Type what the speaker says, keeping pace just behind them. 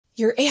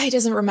Your AI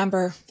doesn't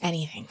remember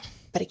anything,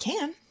 but it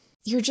can.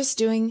 You're just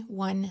doing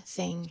one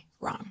thing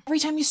wrong. Every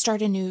time you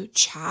start a new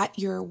chat,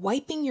 you're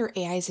wiping your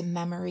AI's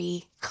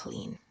memory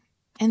clean.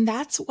 And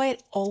that's why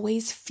it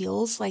always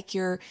feels like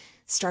you're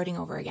starting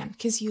over again,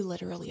 because you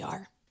literally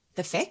are.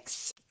 The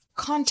fix?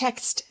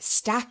 Context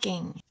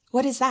stacking.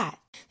 What is that?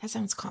 That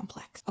sounds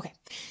complex. Okay.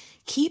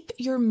 Keep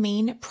your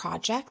main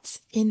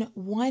projects in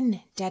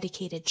one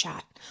dedicated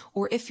chat.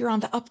 Or if you're on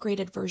the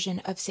upgraded version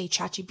of, say,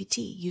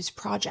 ChatGPT, use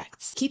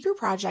projects. Keep your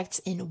projects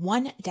in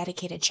one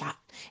dedicated chat.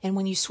 And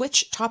when you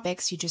switch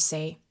topics, you just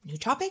say, new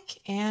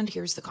topic, and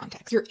here's the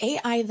context. Your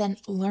AI then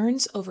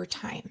learns over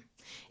time.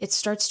 It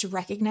starts to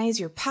recognize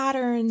your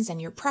patterns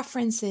and your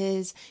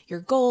preferences, your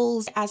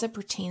goals as it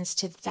pertains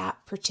to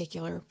that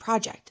particular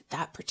project,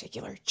 that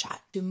particular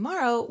chat.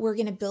 Tomorrow, we're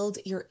going to build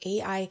your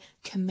AI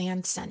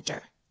command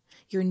center,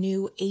 your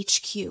new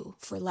HQ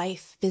for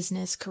life,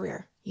 business,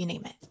 career, you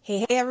name it.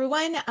 Hey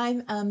everyone,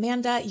 I'm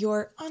Amanda,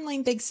 your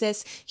online big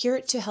sis, here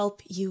to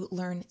help you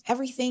learn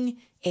everything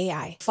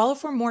AI. Follow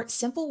for more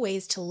simple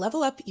ways to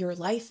level up your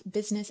life,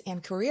 business,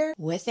 and career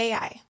with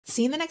AI.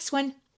 See you in the next one.